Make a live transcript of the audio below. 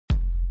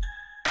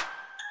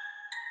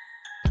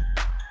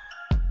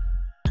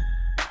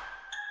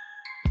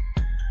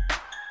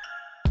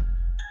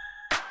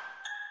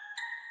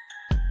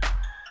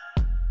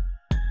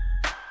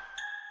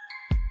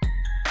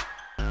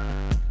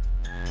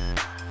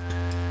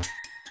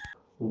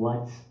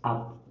What's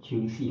up,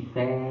 Juicy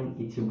fam?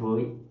 It's your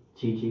boy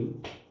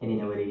Juju, and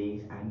you know what it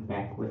is. I'm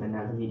back with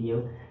another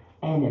video,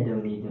 and I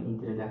don't need no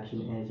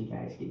introduction. As you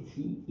guys can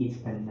see, it's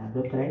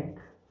another prank.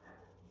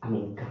 I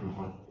mean, come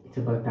on, it's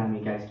about time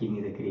you guys give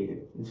me the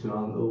credit. It's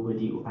long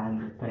overdue.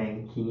 I'm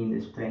pranking in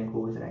this prank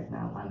course right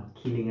now. I'm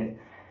killing it,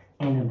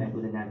 and I'm back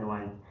with another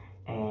one.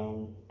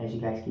 And as you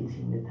guys can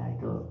see in the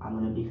title, I'm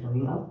gonna be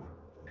throwing up.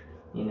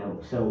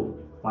 So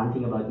one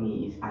thing about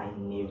me is I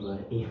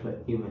never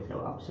ever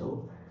throw up.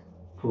 So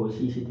for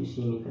CeCe to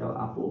see me throw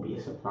up will be a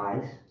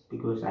surprise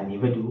because I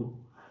never do.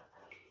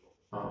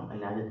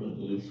 Another thing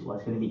is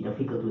what's going to be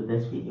difficult with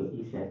this video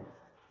is that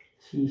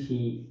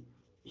CeCe,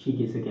 she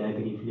gets the gag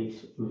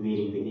reflex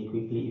very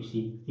quickly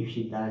if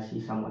she does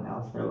see someone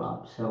else throw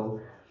up. So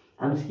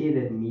I'm scared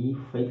that me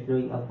fake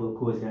throwing up will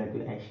cause her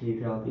to actually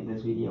throw up in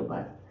this video,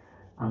 but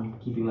I'm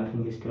keeping my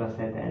fingers crossed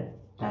that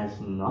that does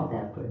not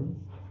happen.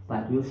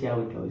 But we'll see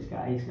how it goes,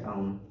 guys.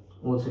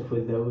 Also for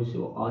those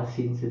who are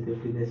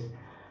sensitive to this,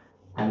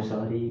 I'm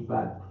sorry,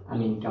 but I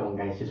mean, come on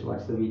guys, just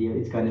watch the video.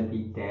 It's gonna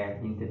be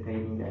damn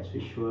entertaining, that's for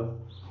sure.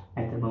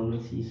 At the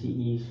moment,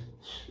 CeCe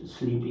is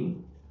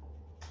sleeping.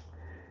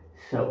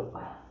 So,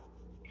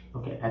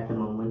 okay, at the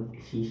moment,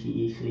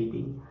 CeCe is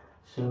sleeping.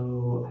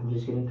 So, I'm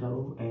just gonna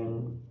go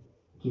and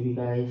give you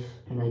guys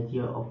an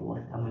idea of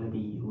what I'm gonna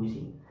be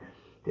using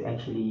to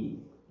actually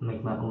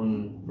make my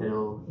own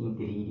little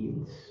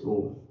ingredients,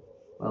 or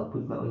I'll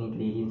put my own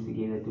ingredients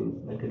together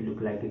to make it look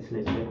like it's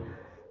legit.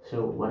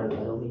 So what I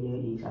got over here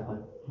is I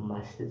got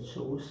mustard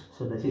sauce.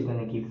 So this is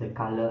gonna give the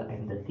color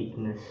and the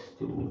thickness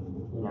to,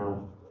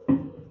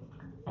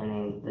 and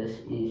then this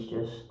is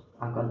just,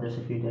 I got this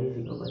a few days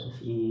ago, but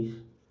this is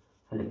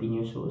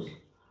jalapeno sauce.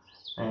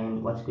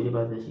 And what's good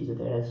about this is it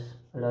has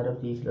a lot of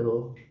these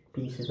little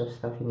pieces of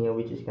stuff in here,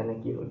 which is gonna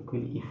give a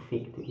good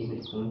effect to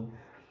everything.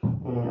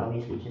 And then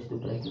obviously, just to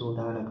break it all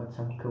down, I got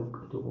some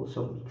coke to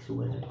also mix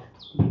with it.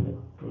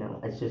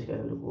 It's just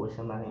gonna look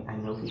awesome. I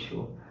know for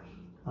sure.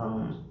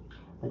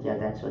 But yeah,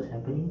 that's what's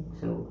happening.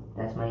 So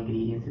that's my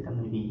ingredients that I'm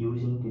going to be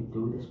using to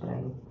do this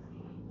prank.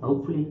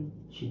 Hopefully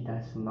she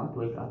does not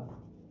wake up.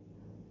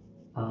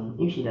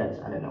 If she does,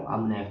 I don't know,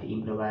 I'm going to have to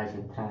improvise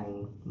and try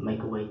and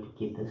make a way to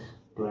get this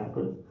to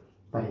happen.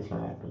 But it's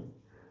going to happen.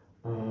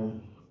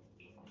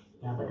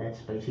 Yeah, but that's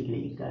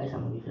basically it, guys.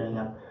 I'm going to be throwing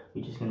up.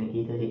 We're just going to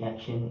get a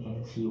reaction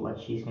and see what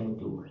she's going to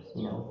do,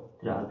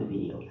 throughout the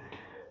video.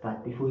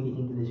 But before we get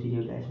into this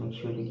video, guys, make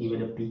sure to give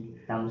it a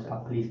big thumbs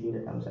up. Please give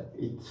it a thumbs up.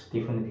 It's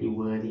definitely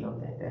worthy of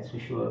that, that's for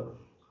sure.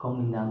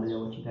 Comment down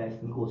below what you guys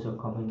think. Also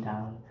comment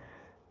down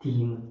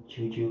Team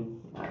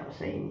Juju,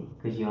 saying,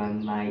 because you're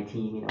on my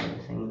team,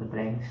 saying with the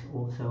pranks.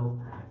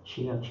 Also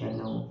share our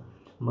channel.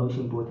 Most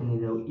importantly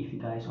though, if you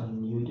guys are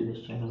new to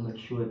this channel, make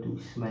sure to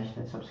smash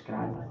that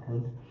subscribe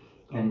button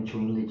and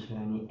join the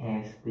journey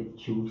as the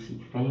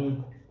Juicy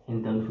fan.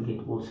 And don't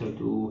forget also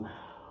to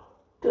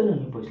turn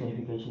on your post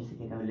notifications to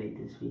get our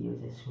latest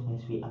videos as soon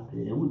as we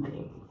upload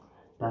them.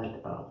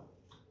 But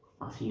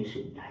I'll see you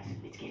soon, guys.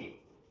 Let's get it.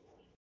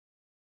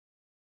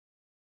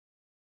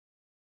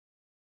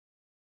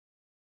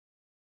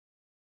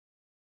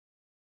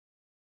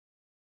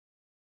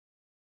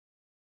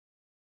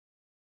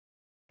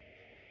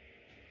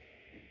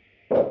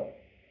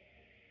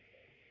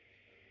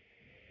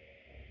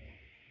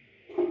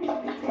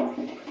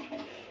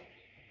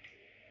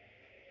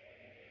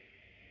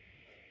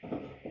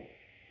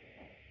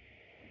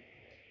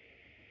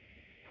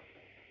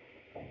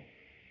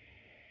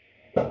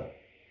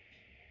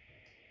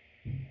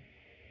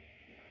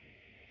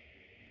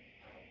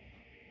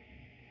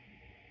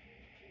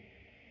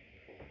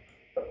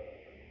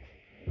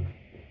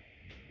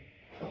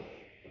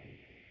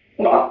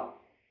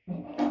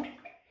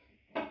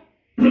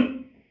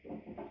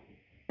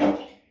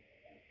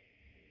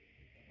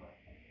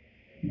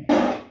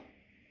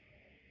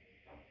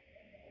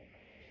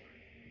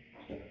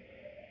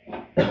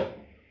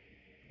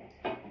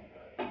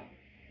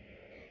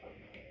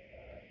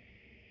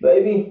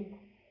 Baby.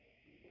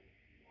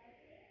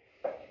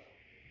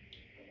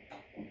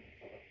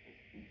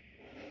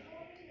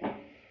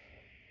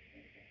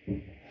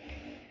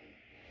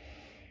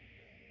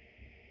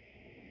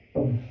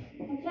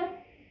 What's up?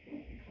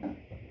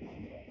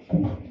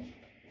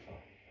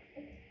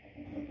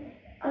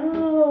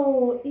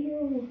 Oh,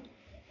 ew.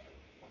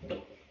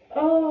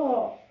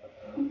 Oh,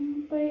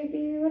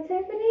 baby, what's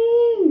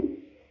happening?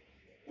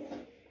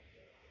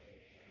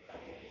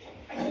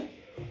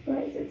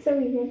 Why is it so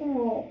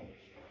yellow?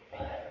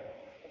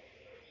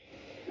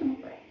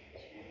 Okay,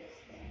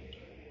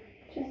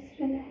 just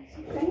relax,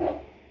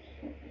 okay?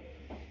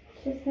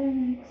 Just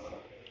relax.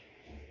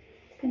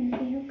 It's gonna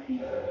be okay.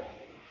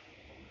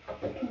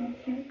 It's gonna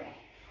be okay.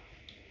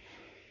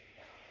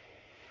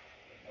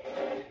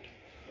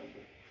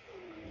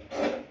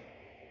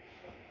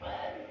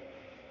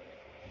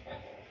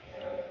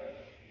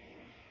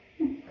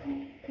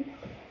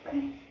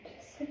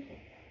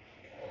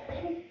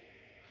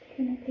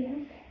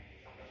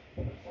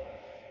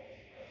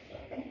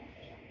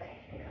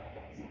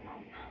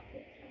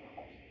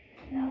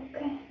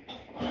 Okay.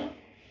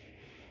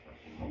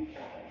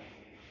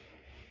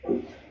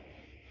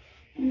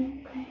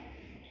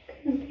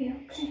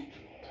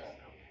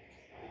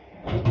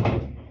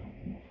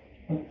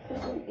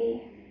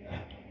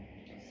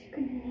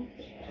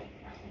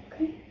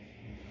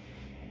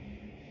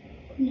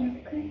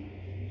 Okay.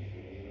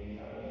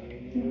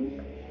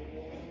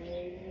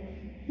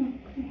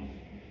 Okay.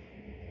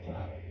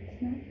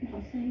 It's not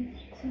nothing.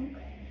 It's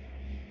okay.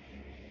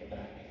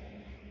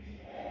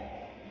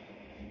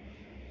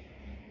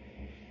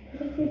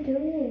 What did you do?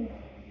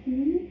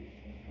 Hmm?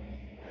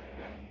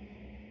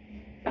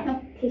 Oh,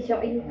 Tisha,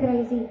 are you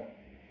crazy?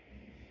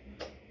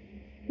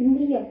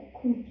 Mia,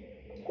 come.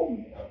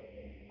 Come.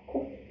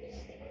 Come.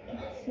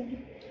 Sorry.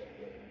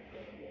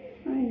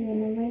 I don't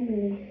know, maybe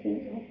we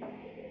feel okay.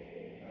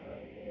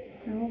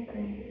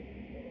 Okay.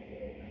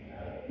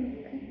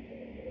 Okay.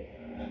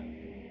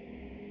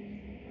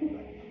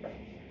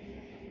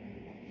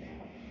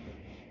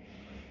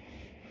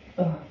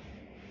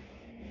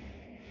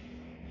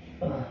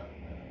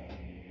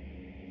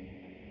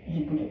 Je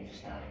moet op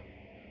staan.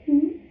 Je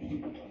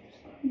moet op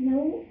staan.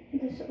 No,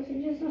 the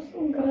sausages are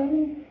still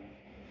growing.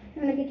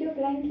 I'm gonna get you a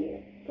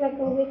blanket, like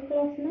a wet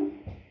cloth, no?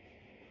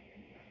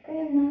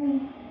 Okay, now.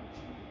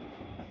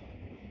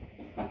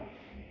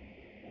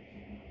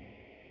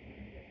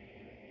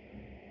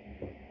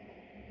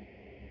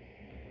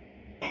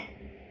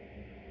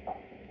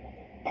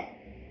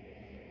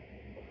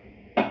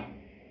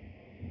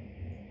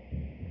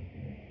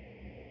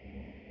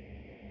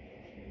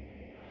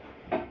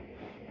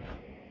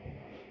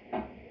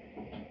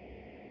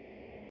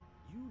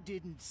 You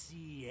didn't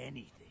see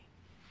anything,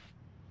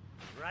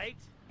 right?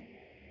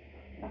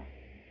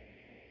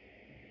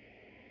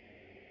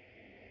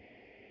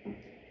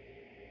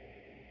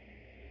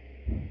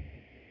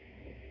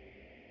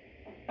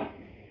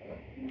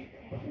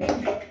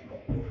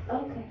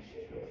 Okay.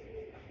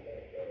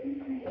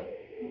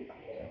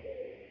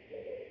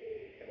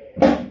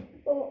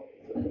 Oh.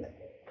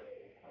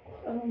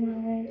 Oh my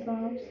word,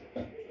 Bobs.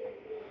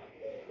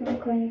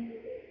 Okay.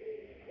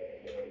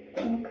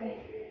 Okay.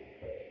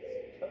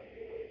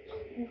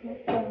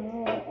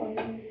 Oh, are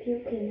you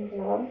puking,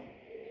 Bob?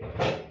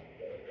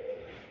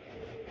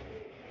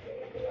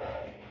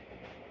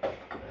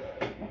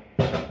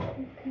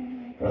 Okay.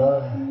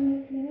 Let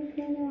me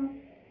clean you up.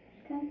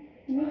 Okay?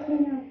 Let me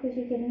clean you up because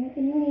you're getting it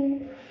in your ear.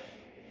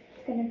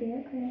 It's gonna be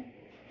okay.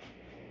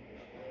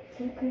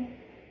 It's okay.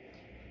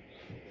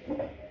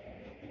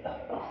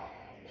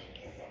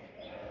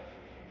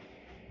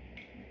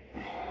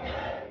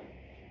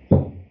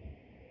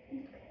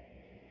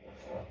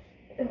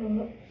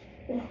 Oh,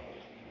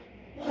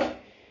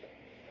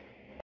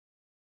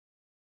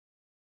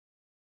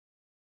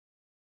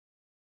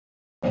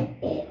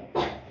 jeez.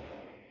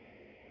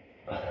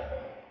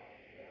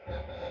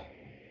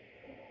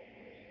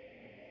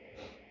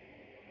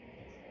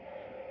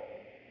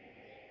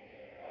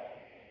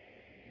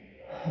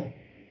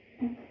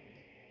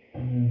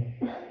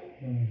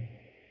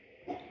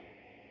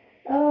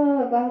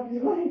 Oh, Bob's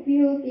why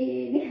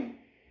puking.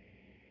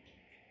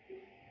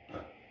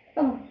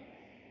 Oh,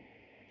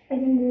 I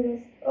can do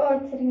this. Oh,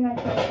 it's hitting my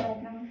chest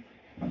right now.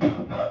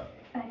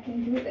 I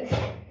can do this.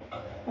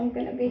 I'm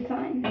gonna be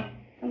fine.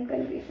 I'm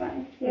gonna be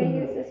fine. Yeah,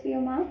 use this for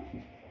your mouth.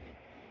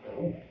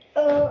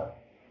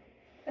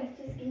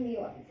 Just give me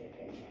 1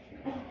 second.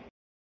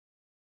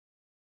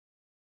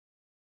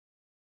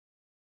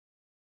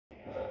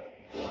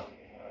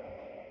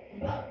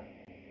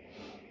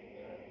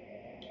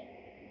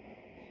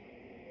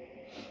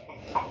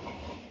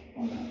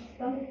 Oh, my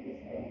stomach is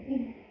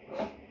hurting.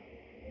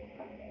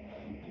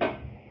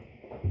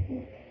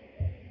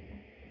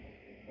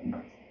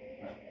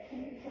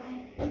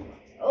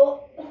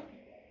 Oh.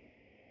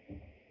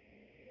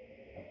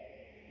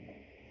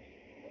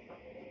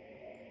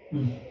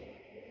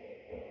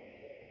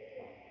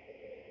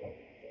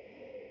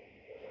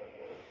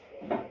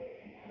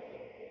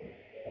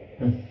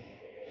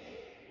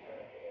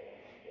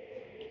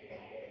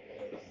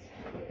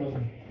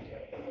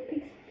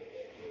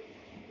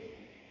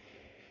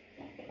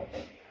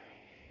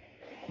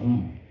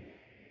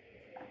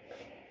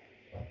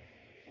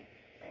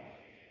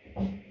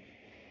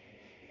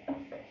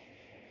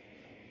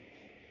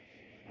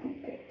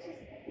 Okay,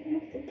 just you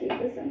have to keep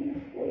this on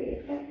your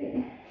forehead, okay?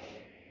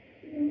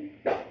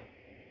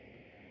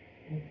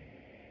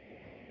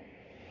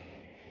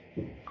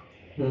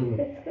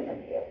 It's gonna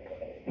be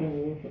okay.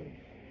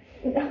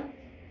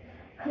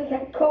 I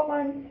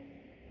can't.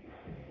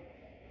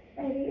 I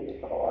really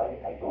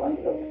can't. I can't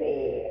look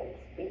there and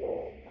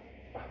spill.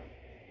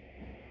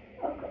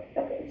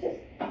 Okay,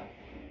 just.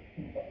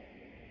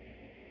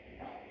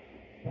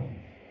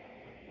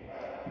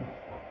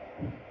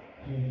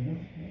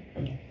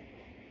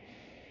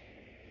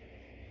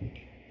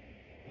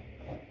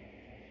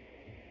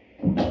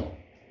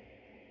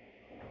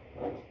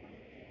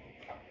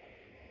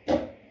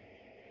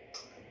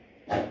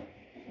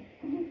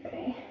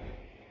 Okay.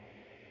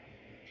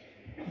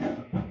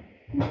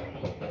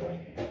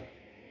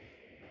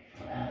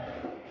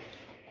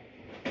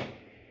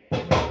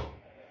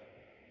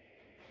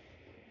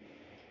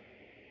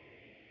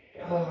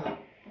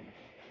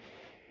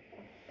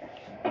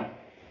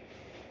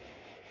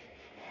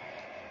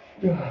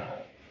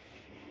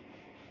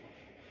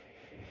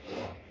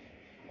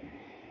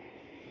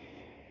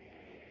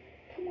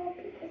 Come on,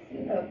 because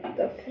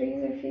the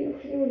freezer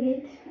feel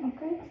heat,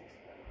 okay?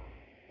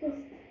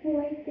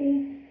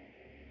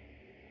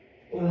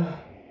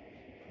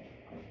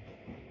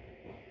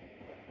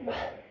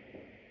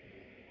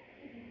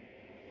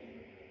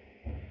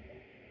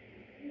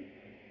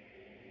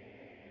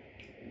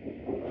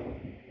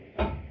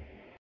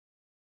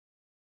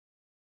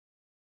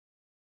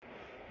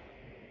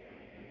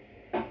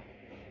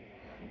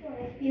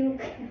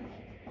 puke.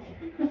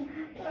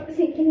 I was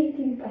saying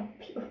anything but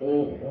puke.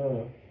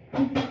 Oh.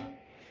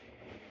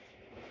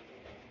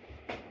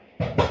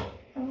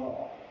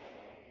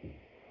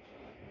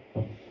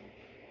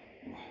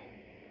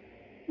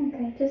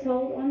 Okay, just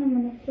hold on. I'm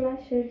gonna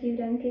flush it. You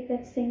don't get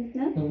that stink,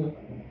 no?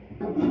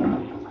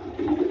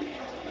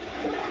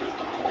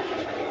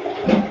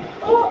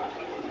 Oh!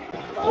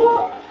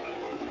 Oh!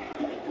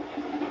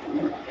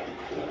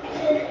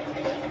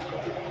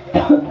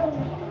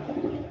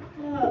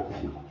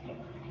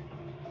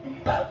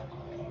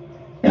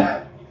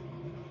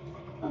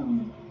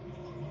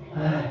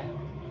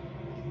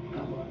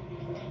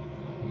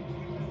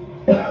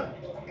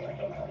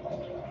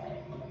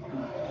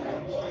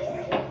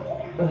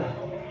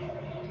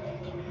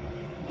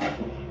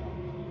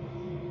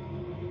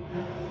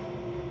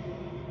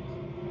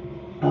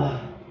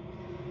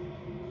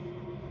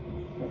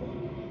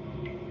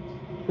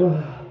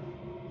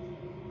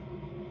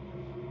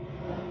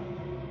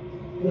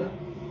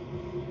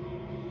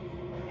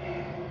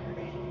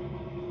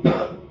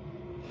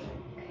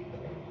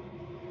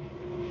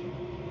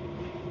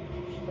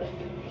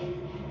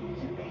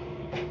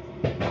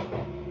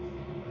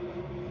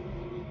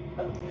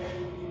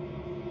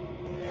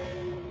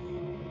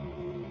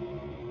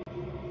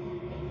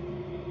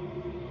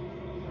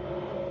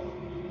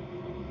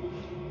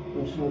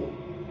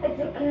 It's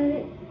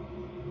okay.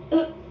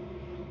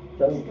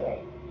 It's okay.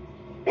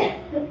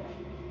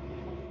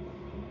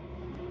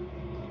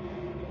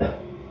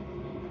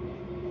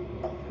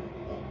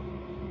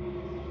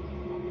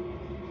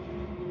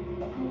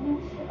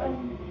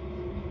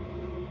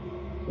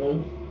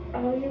 How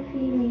are you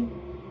feeling?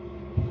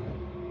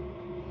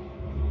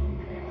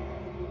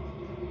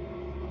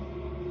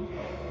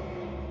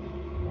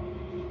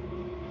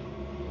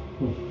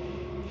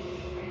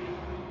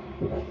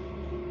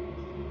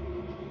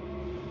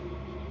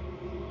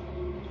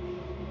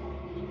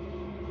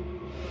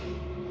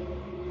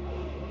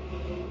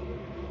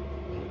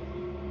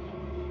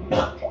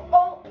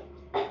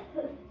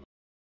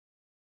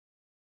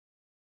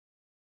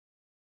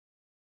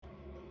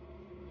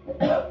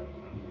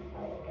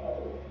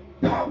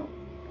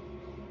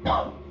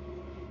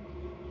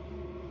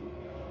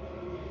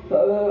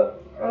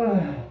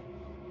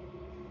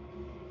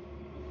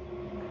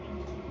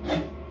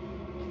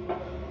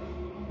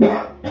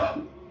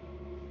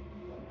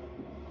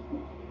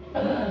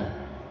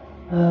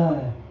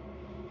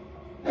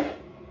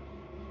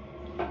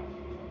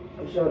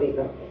 I'm sorry,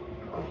 though.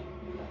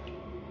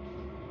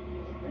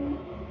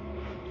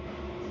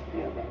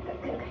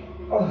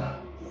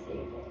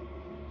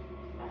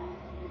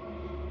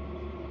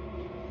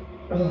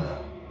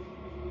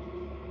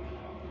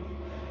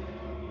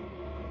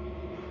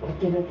 What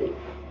can I do?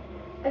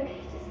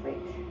 Okay, just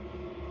wait.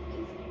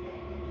 Just wait.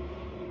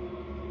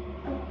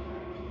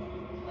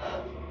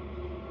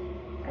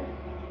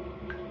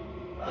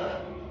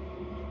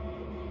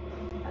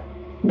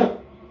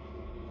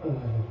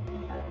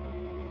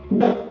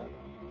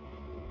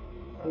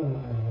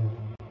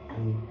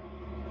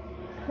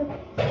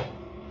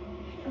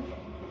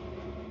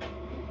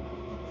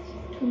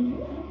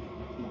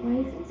 Why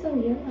is it so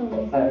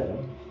yellow? Is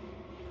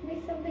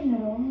there something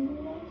wrong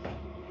with it?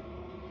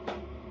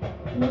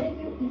 What did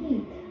you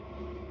eat?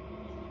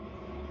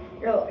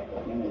 Oh, I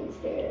thought you mean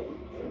stare.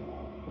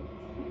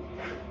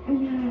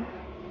 Yeah.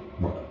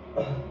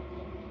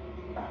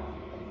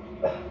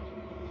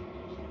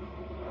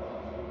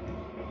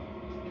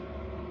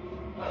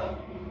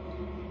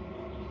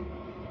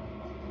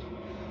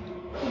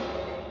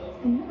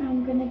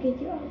 I'm gonna get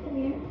you out of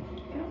here.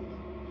 Come.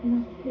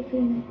 No, the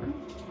cleaner. Come.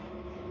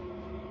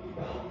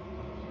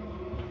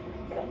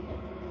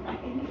 I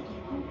can get you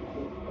out of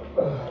here.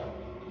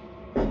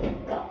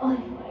 Go on,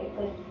 my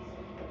buddy.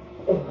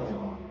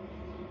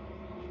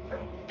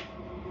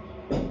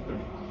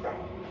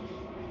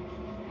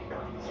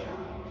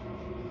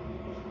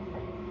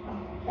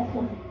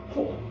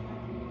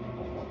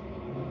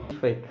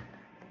 Fake.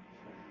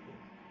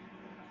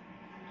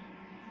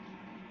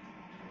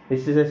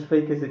 This is as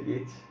fake as it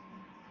gets.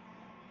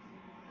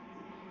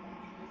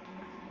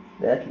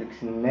 That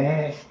looks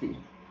nasty.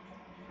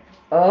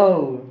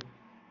 Oh,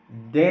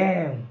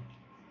 damn.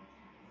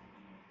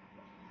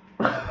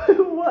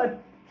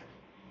 What?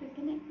 You're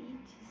gonna eat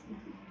just now.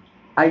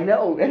 I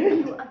know.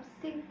 You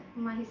upset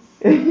my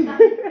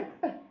stomach.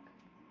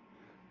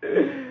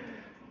 You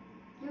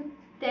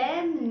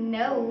damn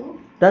know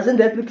Doesn't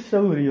that look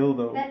so real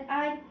though? that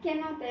I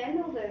cannot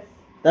handle this.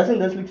 Doesn't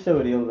this look so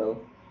real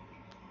though?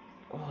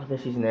 Oh,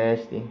 this is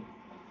nasty.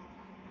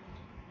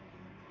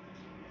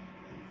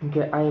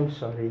 Okay, I am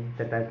sorry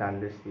that I've done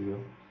this to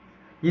you.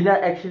 You know,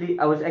 actually,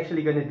 I was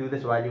actually gonna do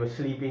this while you were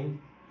sleeping,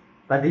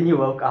 but then you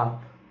woke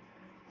up.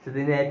 So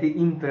then I had to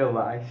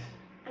improvise.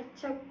 I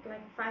choked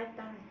like 5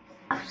 times.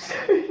 I'm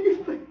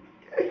sorry.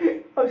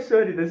 I'm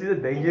sorry, this is a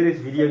dangerous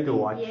video to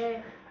watch.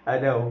 Yeah, I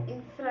know.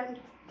 in front.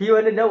 Do you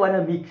wanna know what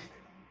I mixed?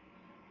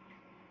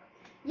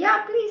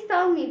 Yeah, please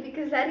tell me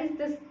because that is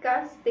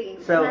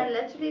disgusting. So- and I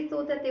literally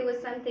thought that there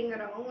was something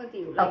wrong with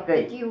you. Like,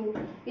 Okay.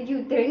 did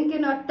you drink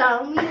and not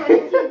tell me? What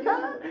did you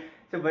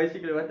do? So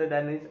basically what I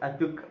done is I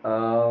took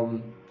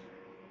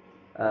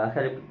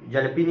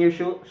jalapeno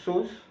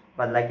sauce,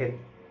 but like it,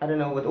 I don't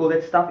know, with all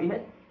that stuff in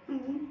it.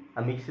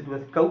 I mixed it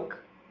with Coke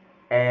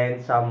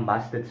and some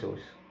mustard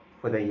sauce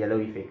for the yellow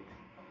effect.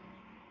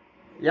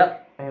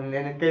 Yep, and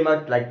then it came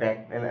out like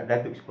that, and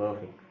that looks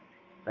perfect.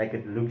 Like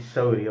it looks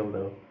so real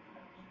though.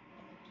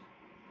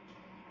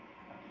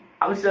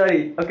 I'm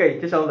sorry. Okay,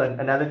 just hold on.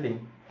 Another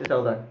thing. Just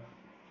hold on.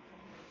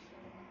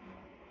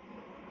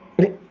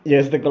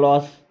 Yes, the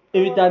glass.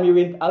 Every time you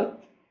went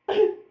out,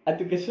 I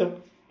took a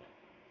sip.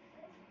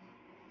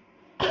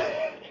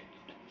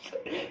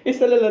 It's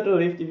still a little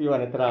left if you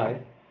want to try.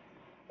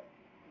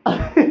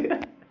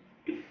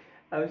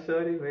 I'm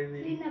sorry,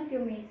 baby. Clean up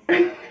your mess.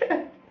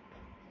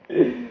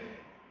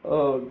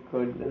 Oh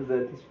goodness,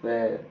 that is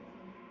bad.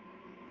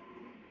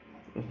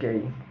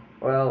 Okay,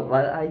 well,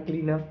 while I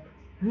clean up,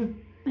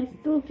 I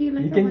still feel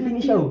like you can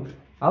finish out.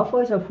 How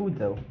far is our food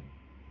though?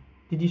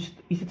 Did you?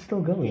 Is it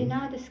still going? You know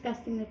how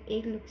disgusting that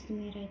egg looks to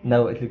me right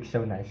now. No, it looks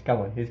so nice.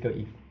 Come on, let's go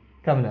eat.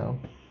 Come now.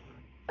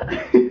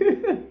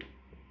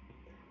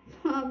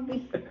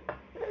 Bobby.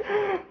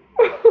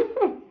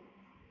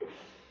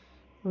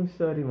 I'm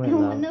sorry, my I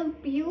love. wanna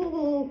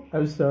puke.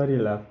 I'm sorry,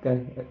 love.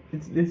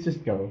 Let's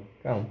just go.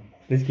 Come.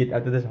 Let's get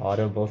out of this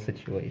horrible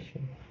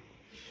situation.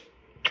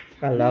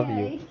 I love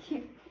you.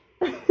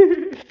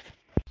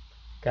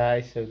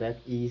 Guys, so that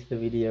is the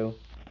video.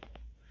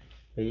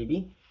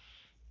 Baby.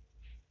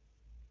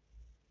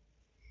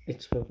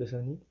 Let's focus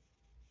on it.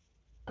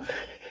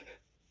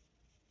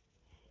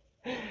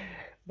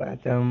 But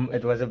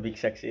it was a big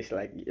success.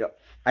 Like, yeah,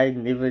 I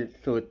never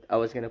thought I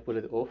was gonna pull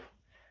it off,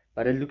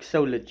 but it looks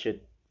so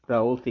legit, the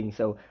whole thing.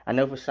 So I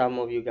know for some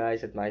of you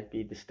guys it might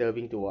be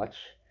disturbing to watch,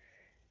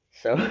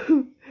 so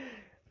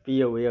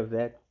be aware of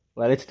that.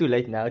 Well, it's too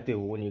late now to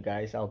warn you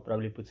guys. I'll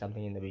probably put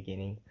something in the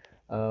beginning.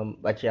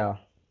 But yeah,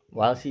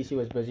 while CeCe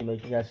was busy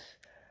making us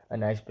a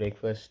nice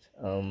breakfast,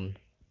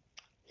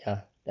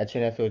 yeah, that's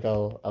when I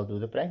thought I'll do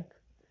the prank.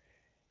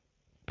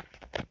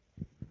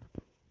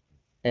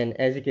 And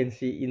as you can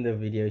see in the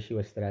video, she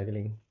was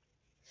struggling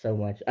so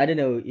much. I don't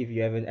know if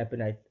you have an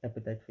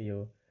appetite for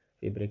your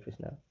breakfast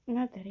now.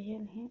 Not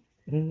really.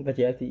 But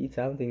you have to eat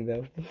something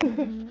though.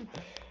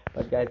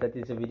 But guys, that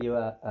is the video.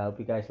 I hope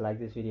you guys like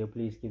this video.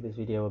 Please give this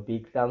video a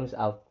big thumbs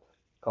up.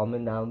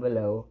 Comment down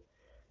below.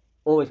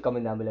 Always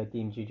comment down below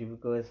Team JuJu,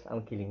 because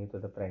I'm killing it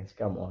with the pranks.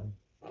 Come on.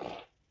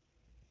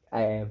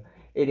 I am.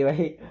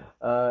 Anyway,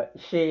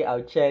 share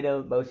our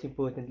channel. Most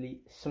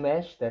importantly,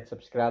 smash that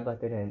subscribe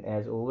button. And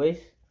as always,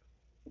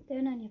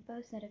 turn on your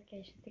post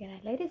notifications to get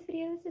our latest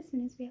videos as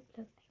soon as we upload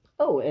them.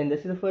 Oh, and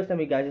this is the first time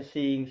you guys are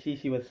seeing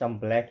CeCe with some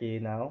black hair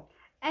now.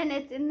 And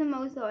it's in the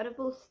most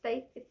horrible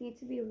state. It needs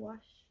to be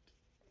washed.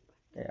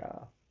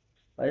 Yeah.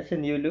 But it's a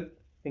new look.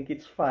 I think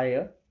it's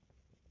fire.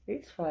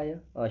 It's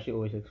fire. Oh, she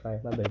always looks fire.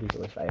 My baby's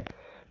always fire.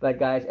 But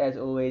guys, as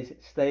always,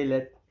 stay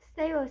lit.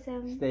 Stay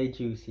awesome. Stay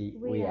juicy.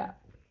 We are.